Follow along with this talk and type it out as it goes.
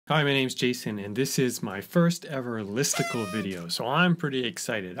Hi, my name's Jason, and this is my first ever listicle video, so I'm pretty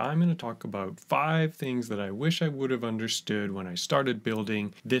excited. I'm going to talk about 5 things that I wish I would have understood when I started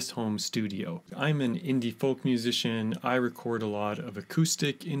building this home studio. I'm an indie folk musician. I record a lot of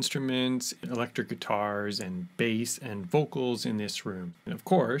acoustic instruments, electric guitars, and bass and vocals in this room. And of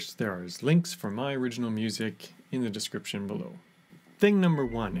course, there are links for my original music in the description below. Thing number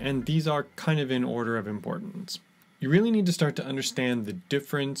 1, and these are kind of in order of importance. You really need to start to understand the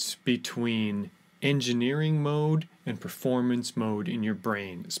difference between engineering mode and performance mode in your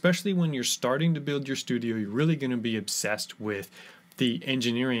brain. Especially when you're starting to build your studio, you're really going to be obsessed with the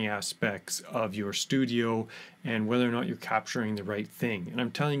engineering aspects of your studio and whether or not you're capturing the right thing. And I'm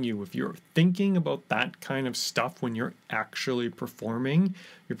telling you, if you're thinking about that kind of stuff when you're actually performing,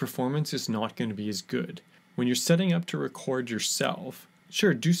 your performance is not going to be as good. When you're setting up to record yourself,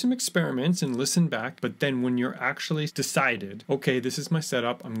 sure, do some experiments and listen back, but then when you're actually decided, okay, this is my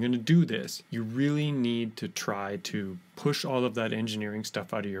setup, I'm going to do this, you really need to try to push all of that engineering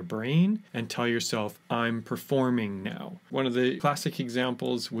stuff out of your brain and tell yourself, I'm performing now. One of the classic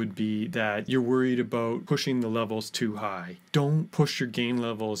examples would be that you're worried about pushing the levels too high. Don't push your gain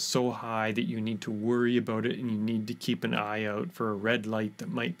levels so high that you need to worry about it and you need to keep an eye out for a red light that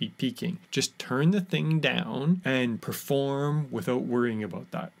might be peaking. Just turn the thing down and perform without worrying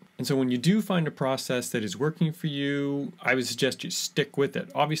about that. And so when you do find a process that is working for you, I would suggest you stick with it.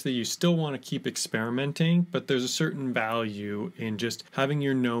 Obviously, you still want to keep experimenting, but there's a certain value in just having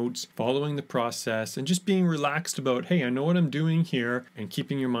your notes, following the process, and just being relaxed about, hey, I know what I'm doing here, and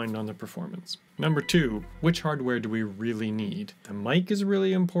keeping your mind on the performance. Number 2, which hardware do we really need? The mic is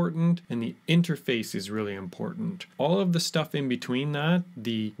really important and the interface is really important. All of the stuff in between that,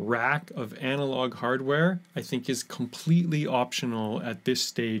 the rack of analog hardware, I think is completely optional at this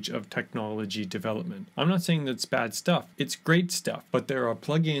stage of technology development. I'm not saying that's bad stuff. It's great stuff, but there are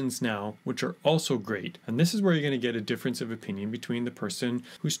plugins now which are also great. And this is where you're going to get a difference of opinion between the person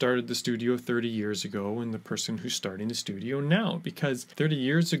who started the studio 30 years ago and the person who's starting the studio now, because 30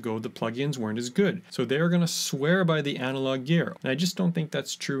 years ago the plugins weren't as good. So they're going to swear by the analog gear. And I just don't think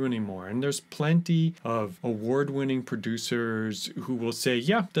that's true anymore. And there's plenty of award-winning producers who will say,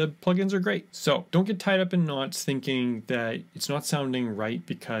 yeah, the plugins are great. So don't get tied up in knots thinking that it's not sounding right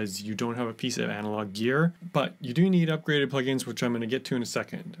because you don't have a piece of analog gear. But you do need upgraded plugins, which I'm going to get to in a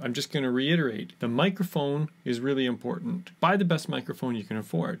second. I'm just going to reiterate, the microphone is really important. Buy the best microphone you can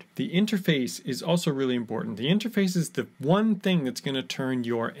afford. The interface is also really important. The interface is the one thing that's going to turn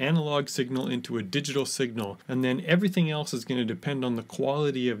your analog signal into a digital signal, and then everything else is going to depend on the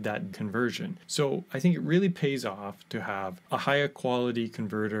quality of that conversion. So I think it really pays off to have a higher quality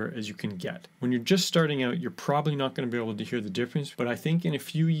converter as you can get. When you're just starting out, you're probably not going to be able to hear the difference, but I think in a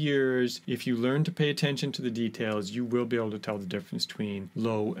few years, if you learn to pay attention to the details, you will be able to tell the difference between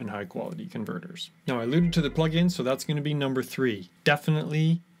low and high quality converters. Now, I alluded to the plugins, so that's going to be number 3.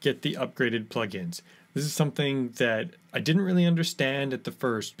 Definitely get the upgraded plugins. This is something that I didn't really understand at the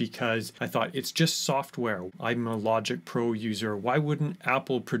first because I thought it's just software. I'm a Logic Pro user. Why wouldn't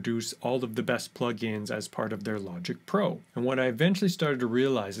Apple produce all of the best plugins as part of their Logic Pro? And what I eventually started to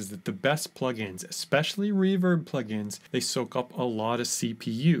realize is that the best plugins, especially Reverb plugins, they soak up a lot of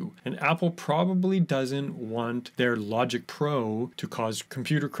CPU. And Apple probably doesn't want their Logic Pro to cause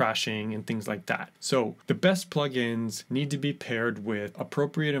computer crashing and things like that. So the best plugins need to be paired with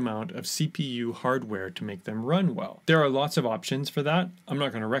appropriate amount of CPU hardware to make them run well. There are lots of options for that. I'm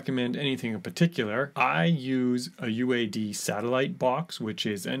not going to recommend anything in particular. I use a UAD satellite box, which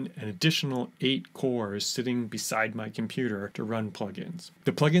is an additional 8 cores sitting beside my computer to run plugins.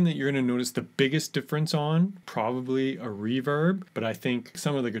 The plugin that you're going to notice the biggest difference on, probably a Reverb, but I think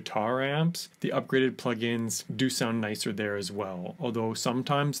some of the guitar amps, the upgraded plugins do sound nicer there as well. Although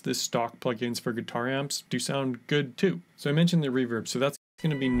sometimes the stock plugins for guitar amps do sound good too. So I mentioned the Reverb, so that's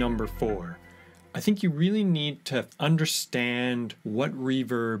going to be number 4. I think you really need to understand what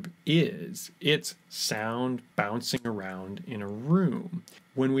reverb is. It's sound bouncing around in a room.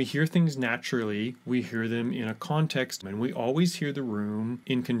 When we hear things naturally, we hear them in a context, and we always hear the room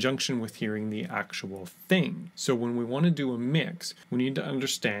in conjunction with hearing the actual thing. So when we want to do a mix, we need to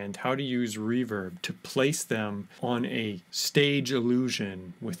understand how to use reverb to place them on a stage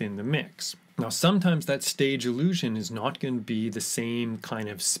illusion within the mix. Now, sometimes that stage illusion is not going to be the same kind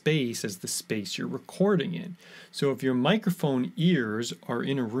of space as the space you're recording in. So if your microphone ears are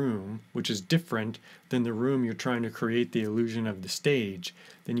in a room, which is different than the room you're trying to create the illusion of the stage,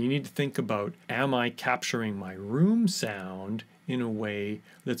 then you need to think about, am I capturing my room sound in a way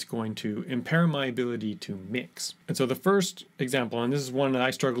that's going to impair my ability to mix. And so the first example, and this is one that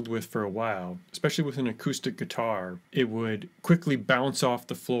I struggled with for a while, especially with an acoustic guitar, it would quickly bounce off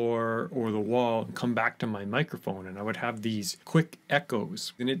the floor or the wall and come back to my microphone, and I would have these quick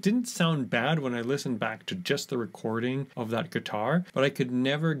echoes. And it didn't sound bad when I listened back to just the recording of that guitar, but I could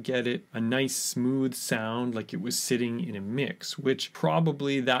never get it a nice smooth sound like it was sitting in a mix, which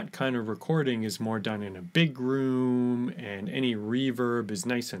probably that kind of recording is more done in a big room, and any reverb is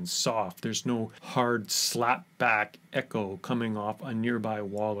nice and soft. There's no hard slap back echo coming off a nearby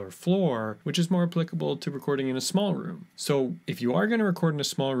wall or floor, which is more applicable to recording in a small room. So if you are going to record in a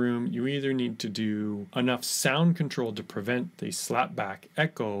small room, you either need to do enough sound control to prevent the slap back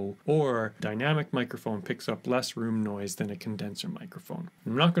echo, or dynamic microphone picks up less room noise than a condenser microphone.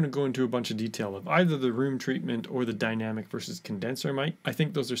 I'm not going to go into a bunch of detail of either the room treatment or the dynamic versus condenser mic. I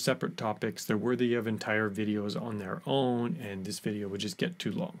think those are separate topics. They're worthy of entire videos on their own, and this video would just get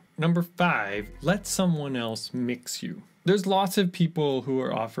too long. Number 5, let someone else mix you. There's lots of people who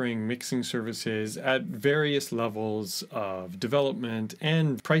are offering mixing services at various levels of development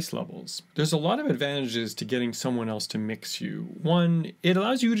and price levels. There's a lot of advantages to getting someone else to mix you. One, it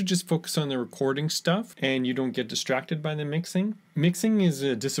allows you to just focus on the recording stuff and you don't get distracted by the mixing. Mixing is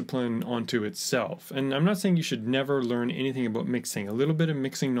a discipline unto itself, and I'm not saying you should never learn anything about mixing. A little bit of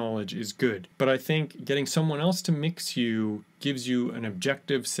mixing knowledge is good, but I think getting someone else to mix you gives you an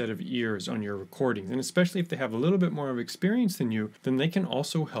objective set of ears on your recordings, and especially if they have a little bit more of experience than you, then they can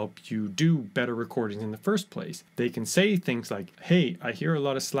also help you do better recordings in the first place. They can say things like, hey, I hear a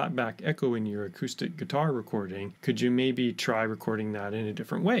lot of slapback echo in your acoustic guitar recording. Could you maybe try recording that in a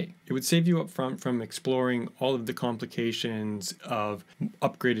different way? It would save you up front from exploring all of the complications of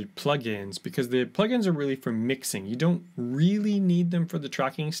upgraded plugins, because the plugins are really for mixing. You don't really need them for the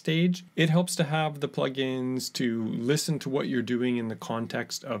tracking stage. It helps to have the plugins to listen to what you're doing in the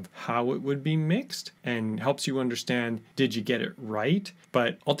context of how it would be mixed, and helps you understand, did you get it right?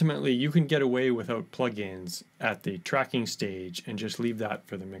 But ultimately you can get away without plugins at the tracking stage and just leave that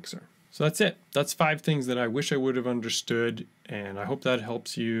for the mixer. So that's it. That's 5 things that I wish I would have understood, and I hope that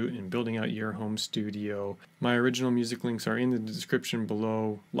helps you in building out your home studio. My original music links are in the description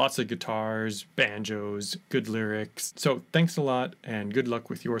below. Lots of guitars, banjos, good lyrics. So thanks a lot, and good luck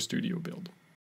with your studio build.